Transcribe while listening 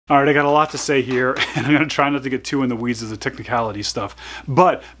All right, I got a lot to say here, and I'm going to try not to get too in the weeds of the technicality stuff.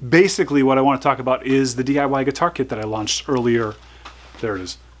 But basically what I want to talk about is the DIY guitar kit that I launched earlier. There it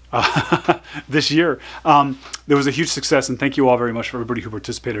is. This year. There was a huge success, and thank you all very much for everybody who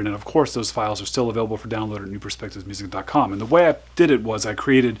participated. And of course, those files are still available for download at newperspectivesmusic.com. And the way I did it was I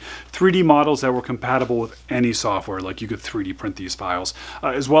created 3D models that were compatible with any software, like you could 3D print these files,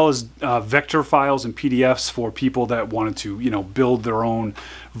 as well as vector files and PDFs for people that wanted to, build their own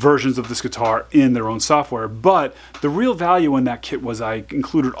versions of this guitar in their own software. But the real value in that kit was I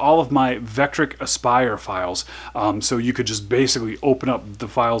included all of my Vectric Aspire files, so you could just basically open up the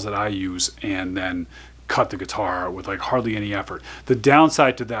files that I use and then cut the guitar with like hardly any effort. The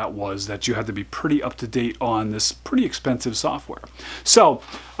downside to that was that you had to be pretty up to date on this pretty expensive software. So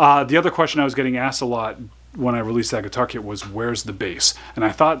the other question I was getting asked a lot when I released that guitar kit was, where's the bass? And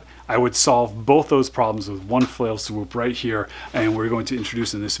I thought I would solve both those problems with one flail swoop right here, and we're going to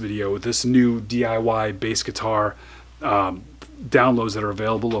introduce in this video this new DIY bass guitar downloads that are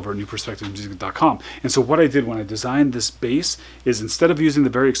available over at newperspectivesmusic.com. And so what I did when I designed this bass is, instead of using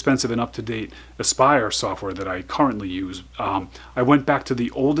the very expensive and up-to-date Aspire software that I currently use, I went back to the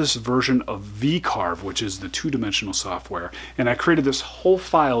oldest version of VCarve, which is the two-dimensional software, and I created this whole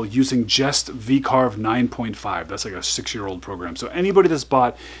file using just VCarve 9.5. That's like a 6-year-old program. So anybody that's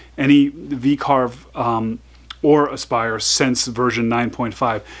bought any VCarve or Aspire since version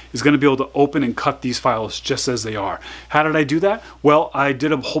 9.5 is going to be able to open and cut these files just as they are. How did I do that? Well, I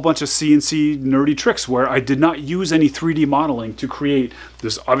did a whole bunch of CNC nerdy tricks where I did not use any 3D modeling to create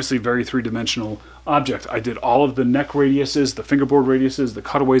this obviously very three-dimensional object. I did all of the neck radiuses, the fingerboard radiuses, the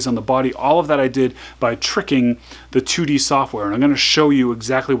cutaways on the body, all of that I did by tricking the 2D software. And I'm going to show you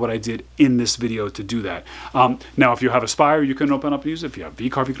exactly what I did in this video to do that. Now, if you have Aspire, you can open up and use it. If you have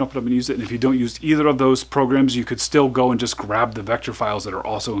VCarve, you can open up and use it. And if you don't use either of those programs, you could still go and just grab the vector files that are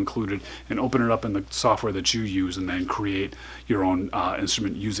also included and open it up in the software that you use, and then create your own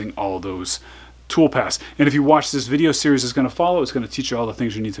instrument using all of those toolpaths. And if you watch this video series is going to follow, it's going to teach you all the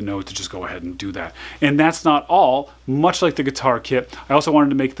things you need to know to just go ahead and do that. And that's not all. Much like the guitar kit, I also wanted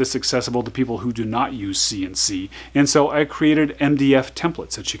to make this accessible to people who do not use CNC. And so I created MDF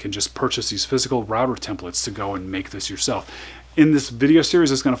templates that you can just purchase, these physical router templates, to go and make this yourself. In this video series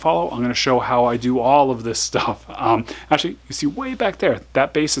that's going to follow, I'm going to show how I do all of this stuff. Actually, you see way back there,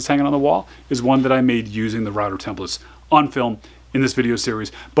 that bass that's hanging on the wall is one that I made using the router templates on film in this video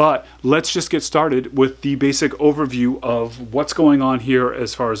series. But let's just get started with the basic overview of what's going on here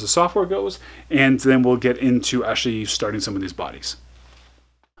as far as the software goes, and then we'll get into actually starting some of these bodies.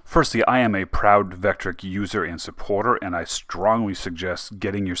 Firstly, I am a proud Vectric user and supporter, and I strongly suggest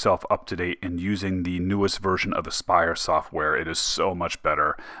getting yourself up to date and using the newest version of Aspire software. It is so much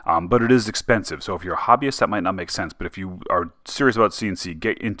better, but it is expensive. So if you're a hobbyist, that might not make sense. But if you are serious about CNC,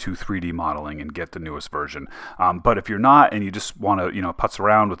 get into 3D modeling and get the newest version. But if you're not and you just want to, putz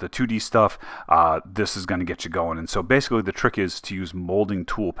around with the 2D stuff, this is going to get you going. And so basically, the trick is to use molding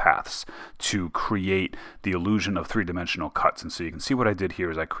tool paths to create the illusion of three-dimensional cuts. And so you can see what I did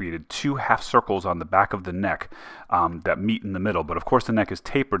here is I created 2 half circles on the back of the neck that meet in the middle. But of course the neck is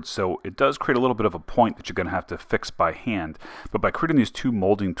tapered, so it does create a little bit of a point that you're going to have to fix by hand. But by creating these 2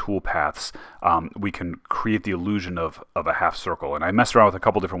 molding tool paths, we can create the illusion of a half circle. And I messed around with a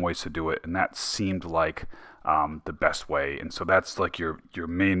couple different ways to do it, and that seemed like the best way. And so that's like your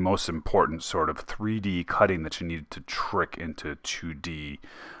main, most important sort of 3D cutting that you need to trick into 2D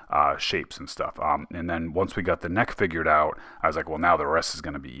shapes and stuff. And then once we got the neck figured out, I was like, well, now the rest is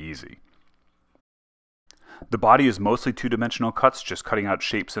going to be easy. The body is mostly two-dimensional cuts, just cutting out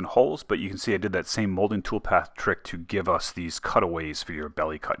shapes and holes, but you can see I did that same molding toolpath trick to give us these cutaways for your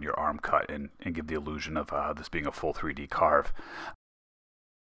belly cut and your arm cut, and give the illusion of this being a full 3D carve.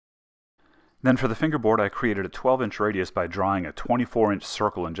 Then for the fingerboard, I created a 12-inch radius by drawing a 24-inch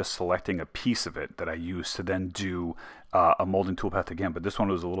circle and just selecting a piece of it that I used to then do a molding toolpath again. But this one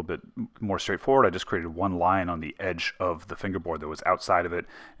was a little bit more straightforward. I just created one line on the edge of the fingerboard that was outside of it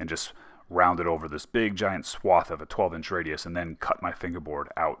and just rounded over this big giant swath of a 12-inch radius, and then cut my fingerboard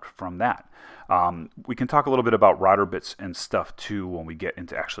out from that. We can talk a little bit about router bits and stuff too when we get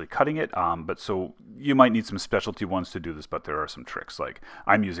into actually cutting it, but so you might need some specialty ones to do this, but there are some tricks. Like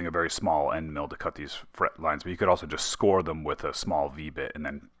I'm using a very small end mill to cut these fret lines, but you could also just score them with a small V-bit and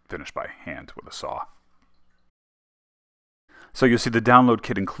then finish by hand with a saw. So you'll see the download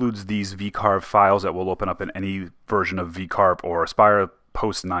kit includes these VCarve files that will open up in any version of VCarve or Aspire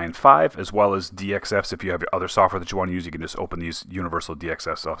post 9.5, as well as DXFs. If you have other software that you want to use, you can just open these universal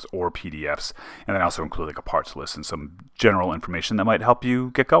DXFs or PDFs, and then also include like a parts list and some general information that might help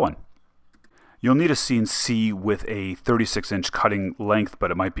you get going. You'll need a CNC with a 36-inch cutting length,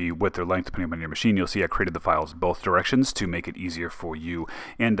 but it might be width or length depending on your machine. You'll see I created the files both directions to make it easier for you.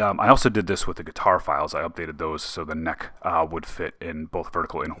 And I also did this with the guitar files. I updated those so the neck would fit in both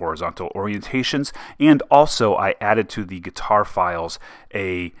vertical and horizontal orientations. And also I added to the guitar files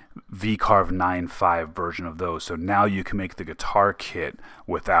a VCarve 9.5 version of those. So now you can make the guitar kit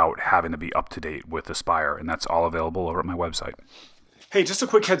without having to be up to date with Aspire. And that's all available over at my website. Hey, just a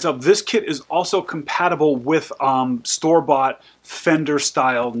quick heads up, this kit is also compatible with store-bought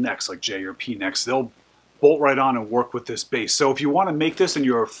Fender-style necks, like J or P necks. They'll bolt right on and work with this base. So if you want to make this and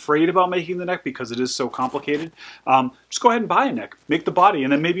you're afraid about making the neck because it is so complicated, just go ahead and buy a neck, make the body,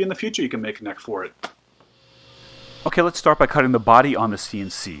 and then maybe in the future you can make a neck for it. Okay, let's start by cutting the body on the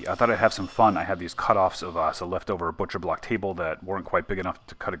CNC. I thought I'd have some fun. I had these cutoffs of some leftover butcher block table that weren't quite big enough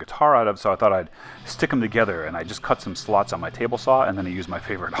to cut a guitar out of, so I thought I'd stick them together, and I just cut some slots on my table saw, and then I used my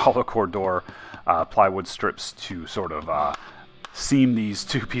favorite hollow core door plywood strips to sort of seam these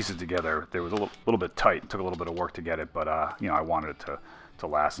two pieces together. They were a little bit tight. It took a little bit of work to get it, but you know, I wanted it to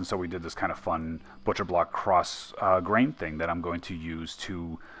last, and so we did this kind of fun butcher block cross grain thing that I'm going to use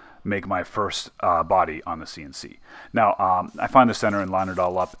to make my first body on the CNC. Now, I find the center and line it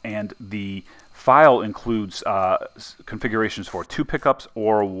all up, and the file includes configurations for 2 pickups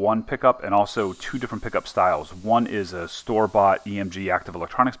or 1 pickup, and also 2 different pickup styles. One is a store-bought EMG active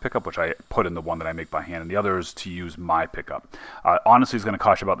electronics pickup, which I put in the one that I make by hand, and the other is to use my pickup. Honestly, it's going to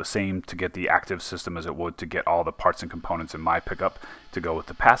cost you about the same to get the active system as it would to get all the parts and components in my pickup to go with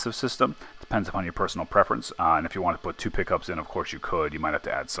the passive system. Depends upon your personal preference, and if you want to put 2 pickups in, of course you could. You might have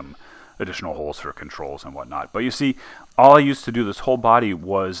to add some additional holes for controls and whatnot. But you see, all I used to do this whole body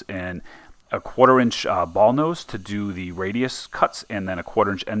was a 1/4-inch ball nose to do the radius cuts, and then a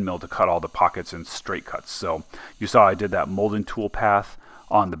 1/4-inch end mill to cut all the pockets and straight cuts. So you saw I did that molding tool path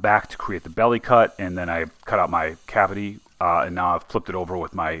on the back to create the belly cut, and then I cut out my cavity, and now I've flipped it over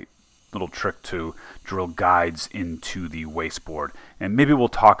with my little trick to drill guides into the wasteboard. And maybe we'll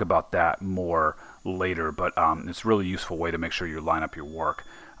talk about that more later, but it's a really useful way to make sure you line up your work.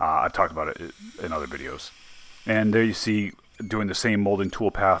 I've talked about it in other videos. And there you see, doing the same molding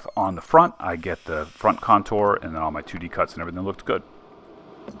tool path on the front, I get the front contour, and then all my 2D cuts and everything looked good.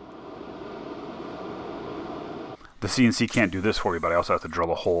 The CNC can't do this for you, but I also have to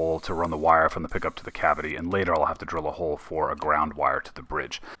drill a hole to run the wire from the pickup to the cavity, and later I'll have to drill a hole for a ground wire to the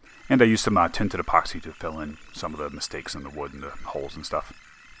bridge. And I used some tinted epoxy to fill in some of the mistakes in the wood and the holes and stuff.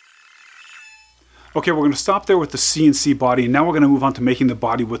 Okay, we're going to stop there with the CNC body, and now we're going to move on to making the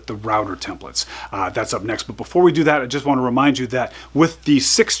body with the router templates. That's up next, but before we do that, I just want to remind you that with the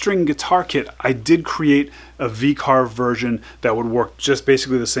 6-string guitar kit, I did create a VCarve version that would work just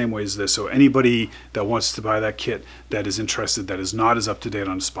basically the same way as this. So anybody that wants to buy that kit that is interested, that is not as up-to-date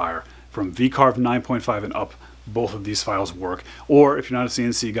on Aspire, from VCarve 9.5 and up, both of these files work. Or if you're not a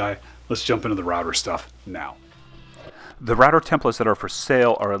CNC guy, let's jump into the router stuff now. The router templates that are for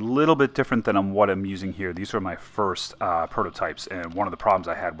sale are a little bit different than what I'm using here. These are my first prototypes, and one of the problems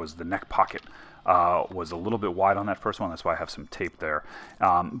I had was the neck pocket was a little bit wide on that first one. That's why I have some tape there.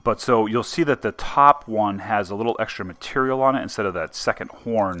 But so you'll see that the top one has a little extra material on it instead of that second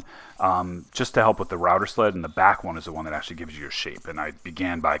horn, just to help with the router sled, and the back one is the one that actually gives you your shape. And I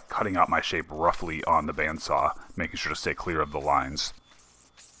began by cutting out my shape roughly on the bandsaw, making sure to stay clear of the lines.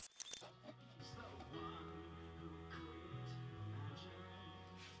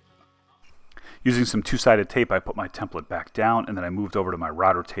 Using some 2-sided tape, I put my template back down, and then I moved over to my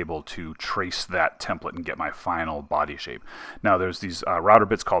router table to trace that template and get my final body shape. Now there's these router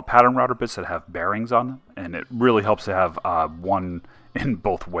bits called pattern router bits that have bearings on them, and it really helps to have one in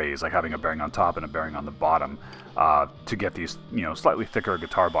both ways, like having a bearing on top and a bearing on the bottom, to get these, you know, slightly thicker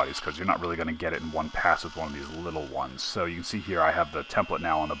guitar bodies, because you're not really going to get it in one pass with one of these little ones. So you can see here I have the template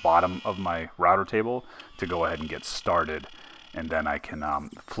now on the bottom of my router table to go ahead and get started, and then I can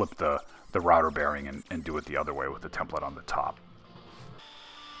flip the router bearing and do it the other way with the template on the top.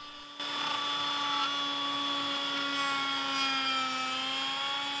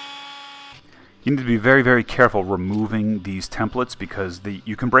 You need to be very, very careful removing these templates because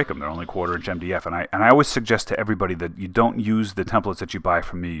you can break them. They're only 1/4-inch MDF, and I always suggest to everybody that you don't use the templates that you buy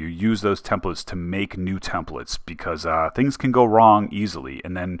from me. You use those templates to make new templates, because things can go wrong easily.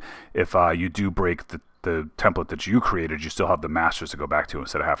 And then if you do break the template that you created, you still have the masters to go back to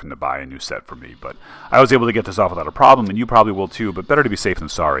instead of having to buy a new set for me. But I was able to get this off without a problem, and you probably will too, but better to be safe than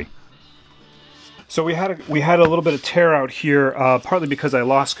sorry. So we had a little bit of tear out here, partly because I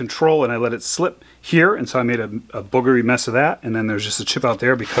lost control and I let it slip here, and so I made a boogery mess of that. And then there's just a chip out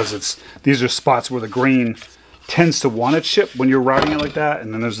there because these are spots where the grain tends to want to chip when you're routing it like that.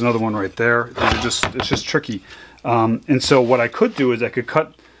 And then there's another one right there. It's just tricky. And so what I could do is I could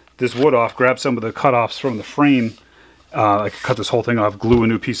cut this wood off, grab some of the cutoffs from the frame. I could cut this whole thing off, glue a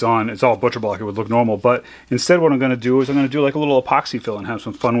new piece on. It's all butcher block, it would look normal. But instead what I'm going to do is I'm going to do like a little epoxy fill and have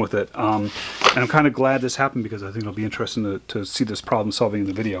some fun with it. And I'm kind of glad this happened because I think it'll be interesting to see this problem solving in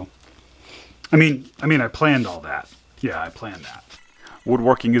the video. I mean, I planned all that. Yeah, I planned that.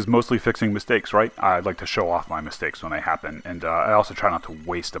 Woodworking is mostly fixing mistakes, right? I like to show off my mistakes when they happen. And I also try not to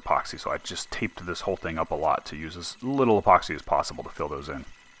waste epoxy, so I just taped this whole thing up a lot to use as little epoxy as possible to fill those in.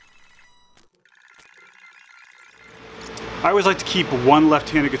 I always like to keep one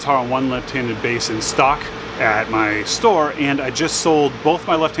left-handed guitar and one left-handed bass in stock at my store, and I just sold both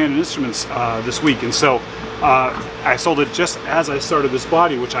my left-handed instruments this week. And so I sold it just as I started this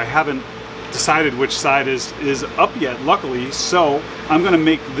body, which I haven't decided which side is up yet, luckily. So I'm going to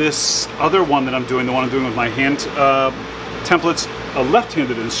make this other one that I'm doing, the one I'm doing with my hand templates, a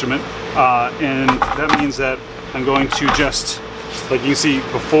left-handed instrument, and that means that I'm going to just, like you can see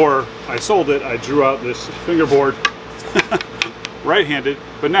before I sold it, I drew out this fingerboard right-handed,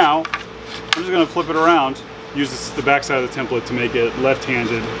 but now I'm just going to flip it around, use the back side of the template to make it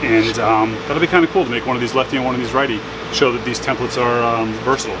left-handed, and that'll be kind of cool to make one of these lefty and one of these righty, show that these templates are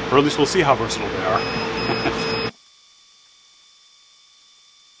versatile, or at least we'll see how versatile they are.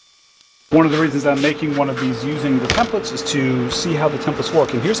 One of the reasons I'm making one of these using the templates is to see how the templates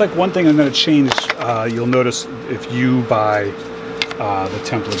work. And here's like one thing I'm going to change. You'll notice if you buy the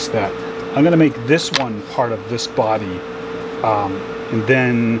templates that I'm going to make this one part of this body, and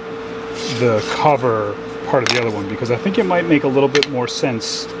then the cover part of the other one, because I think it might make a little bit more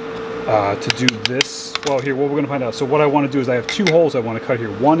sense to do this. Well, here, what we're going to find out. So what I want to do is I have two holes I want to cut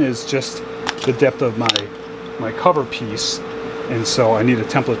here. One is just the depth of my cover piece, and so I need a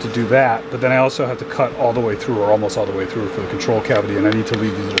template to do that. But then I also have to cut all the way through, or almost all the way through, for the control cavity, and I need to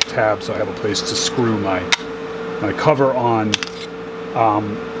leave these little tabs so I have a place to screw my cover on.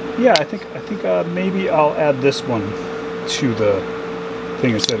 Yeah, I think maybe I'll add this one to the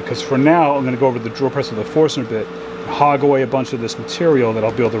thing instead, because for now I'm going to go over the drill press with a Forstner bit, hog away a bunch of this material that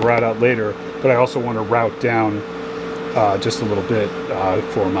I'll be able to route out later, but I also want to route down just a little bit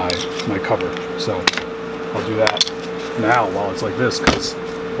for my cover. So I'll do that now while it's like this, because,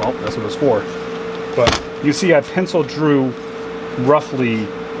 well, that's what it's for. But you see I pencil drew roughly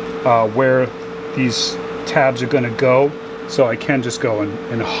where these tabs are going to go, so I can just go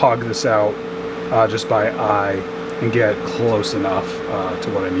and hog this out just by eye and get close enough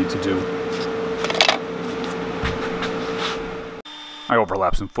to what I need to do. I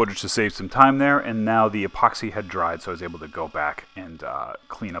overlapped some footage to save some time there, and now the epoxy had dried, so I was able to go back and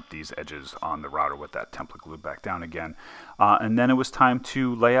clean up these edges on the router with that template glued back down again. And then it was time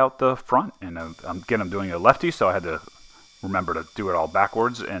to lay out the front. And again, I'm doing a lefty, so I had to remember to do it all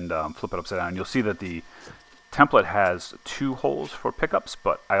backwards and flip it upside down. And you'll see that the template has two holes for pickups,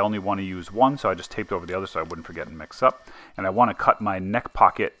 but I only want to use one, so I just taped over the other so I wouldn't forget and mix up. And I want to cut my neck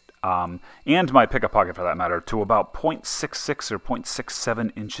pocket and my pickup pocket, for that matter, to about 0.66 or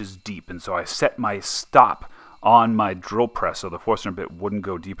 0.67 inches deep. And so I set my stop on my drill press so the Forstner bit wouldn't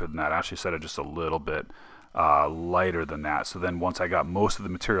go deeper than that. I actually set it just a little bit lighter than that. So then once I got most of the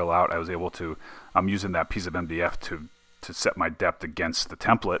material out, I was able to, I'm using that piece of MDF to set my depth against the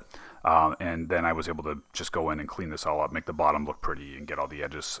template. And then I was able to just go in and clean this all up, make the bottom look pretty, and get all the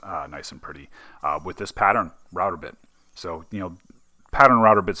edges nice and pretty with this pattern router bit. So, you know, pattern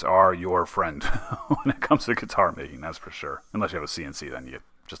router bits are your friend when it comes to guitar making, that's for sure. Unless you have a CNC, then you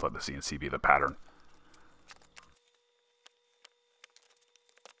just let the CNC be the pattern.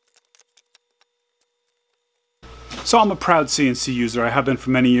 So I'm a proud CNC user. I have been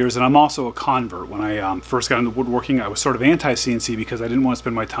for many years, and I'm also a convert. When I first got into woodworking, I was sort of anti-CNC because I didn't want to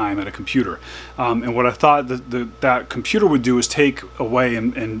spend my time at a computer. And what I thought that computer would do is take away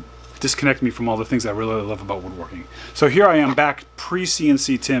and disconnect me from all the things I really love about woodworking. So here I am back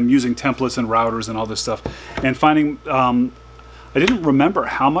pre-CNC Tim, using templates and routers and all this stuff, and finding I didn't remember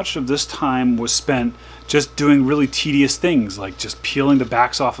how much of this time was spent just doing really tedious things, like just peeling the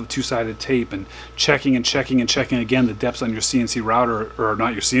backs off of two-sided tape and checking and checking and checking again the depths on your CNC router, or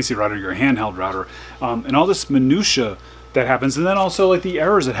not your CNC router, your handheld router, and all this minutia that happens. And then also like the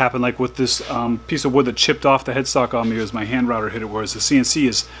errors that happen, like with this piece of wood that chipped off the headstock on me as my hand router hit it, whereas the CNC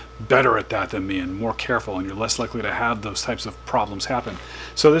is better at that than me and more careful, and you're less likely to have those types of problems happen.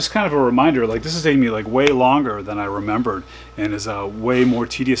 So this is kind of a reminder, like this is taking me like way longer than I remembered, and is way more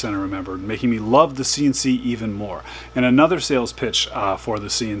tedious than I remembered, making me love the CNC even more. And another sales pitch for the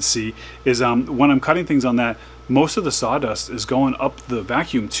CNC is when I'm cutting things on that, most of the sawdust is going up the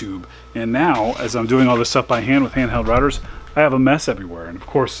vacuum tube. And now, as I'm doing all this stuff by hand with handheld routers, I have a mess everywhere. And of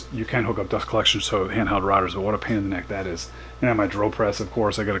course, you can hook up dust collection so handheld routers, but what a pain in the neck that is. And I have my drill press, of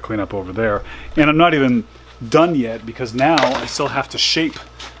course, I got to clean up over there. And I'm not even done yet because now I still have to shape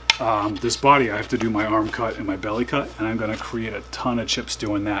this body. I have to do my arm cut and my belly cut, and I'm going to create a ton of chips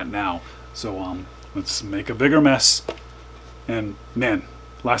doing that now. So let's make a bigger mess. And man,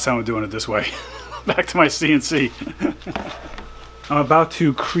 last time I'm doing it this way. Back to my CNC. I'm about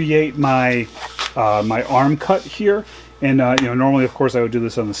to create my my arm cut here, and you know, normally of course I would do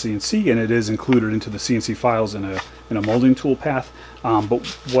this on the CNC, and it is included into the CNC files in a molding tool path. But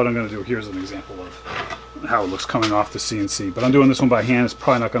what I'm going to do here is an example of how it looks coming off the CNC. But I'm doing this one by hand. It's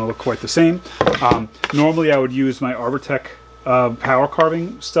probably not going to look quite the same. Normally I would use my Arbortech power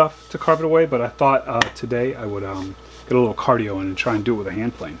carving stuff to carve it away, but I thought today I would get a little cardio in and try and do it with a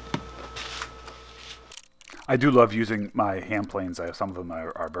hand plane. I do love using my hand planes. Some of them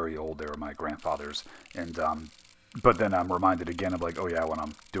are very old. They were my grandfather's, and but then I'm reminded again of like, oh yeah, when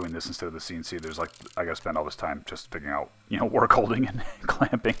I'm doing this instead of the CNC, there's like, I gotta spend all this time just figuring out, you know, work holding and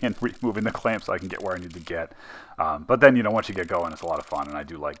clamping and removing the clamp so I can get where I need to get. But then, you know, once you get going, it's a lot of fun, and I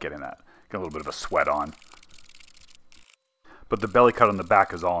do like getting a little bit of a sweat on. But the belly cut on the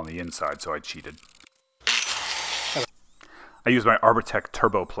back is all on the inside, so I cheated. I used my Arbortech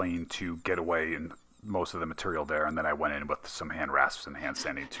turbo plane to get away in most of the material there, and then I went in with some hand rasps and hand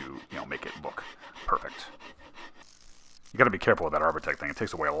sanding to, you know, make it look perfect. You got to be careful with that Arbortech thing. It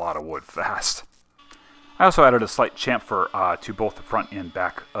takes away a lot of wood fast. I also added a slight chamfer to both the front and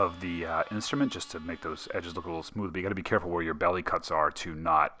back of the instrument just to make those edges look a little smooth. But you got to be careful where your belly cuts are to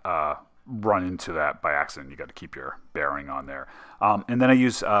not run into that by accident. You got to keep your bearing on there. And then I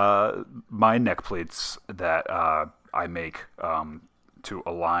use my neck plates that I make to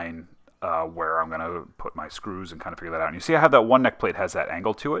align where I'm going to put my screws and kind of figure that out. And you see I have that one neck plate has that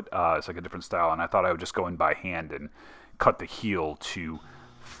angle to it. It's like a different style, and I thought I would just go in by hand and cut the heel to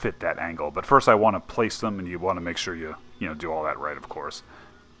fit that angle. But first I want to place them, and you want to make sure you do all that right, of course.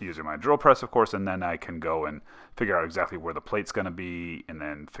 Using my drill press, of course, and then I can go and figure out exactly where the plate's going to be, and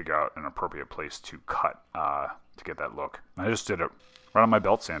then figure out an appropriate place to cut to get that look. I just did it right on my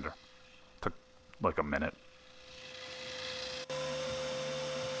belt sander. Took like a minute.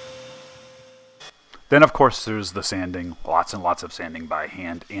 Then, of course, there's the sanding. Lots and lots of sanding by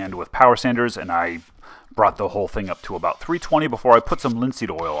hand and with power sanders, and I brought the whole thing up to about 320 before I put some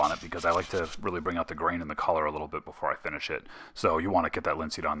linseed oil on it, because I like to really bring out the grain and the color a little bit before I finish it. So you want to get that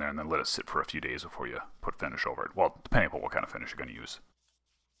linseed on there and then let it sit for a few days before you put finish over it. Well, depending on what kind of finish you're going to use.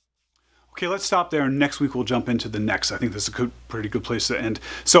 Okay, let's stop there, and next week we'll jump into the next. I think this is a pretty good place to end.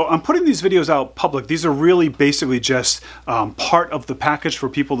 So I'm putting these videos out public. These are really basically just part of the package for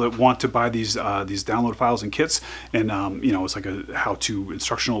people that want to buy these download files and kits, and you know, it's like a how-to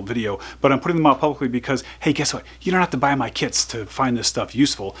instructional video. But I'm putting them out publicly because, hey, guess what? You don't have to buy my kits to find this stuff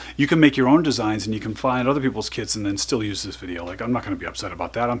useful. You can make your own designs, and you can find other people's kits and then still use this video. Like, I'm not going to be upset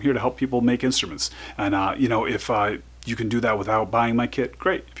about that. I'm here to help people make instruments, and you know, if you can do that without buying my kit,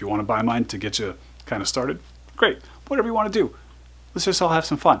 great. If you want to buy mine to get you kind of started, great. Whatever you want to do. Let's just all have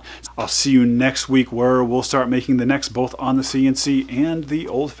some fun. I'll see you next week where we'll start making the next both on the CNC and the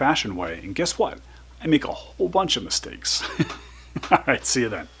old-fashioned way. And guess what? I make a whole bunch of mistakes. All right, see you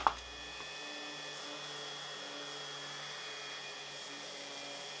then.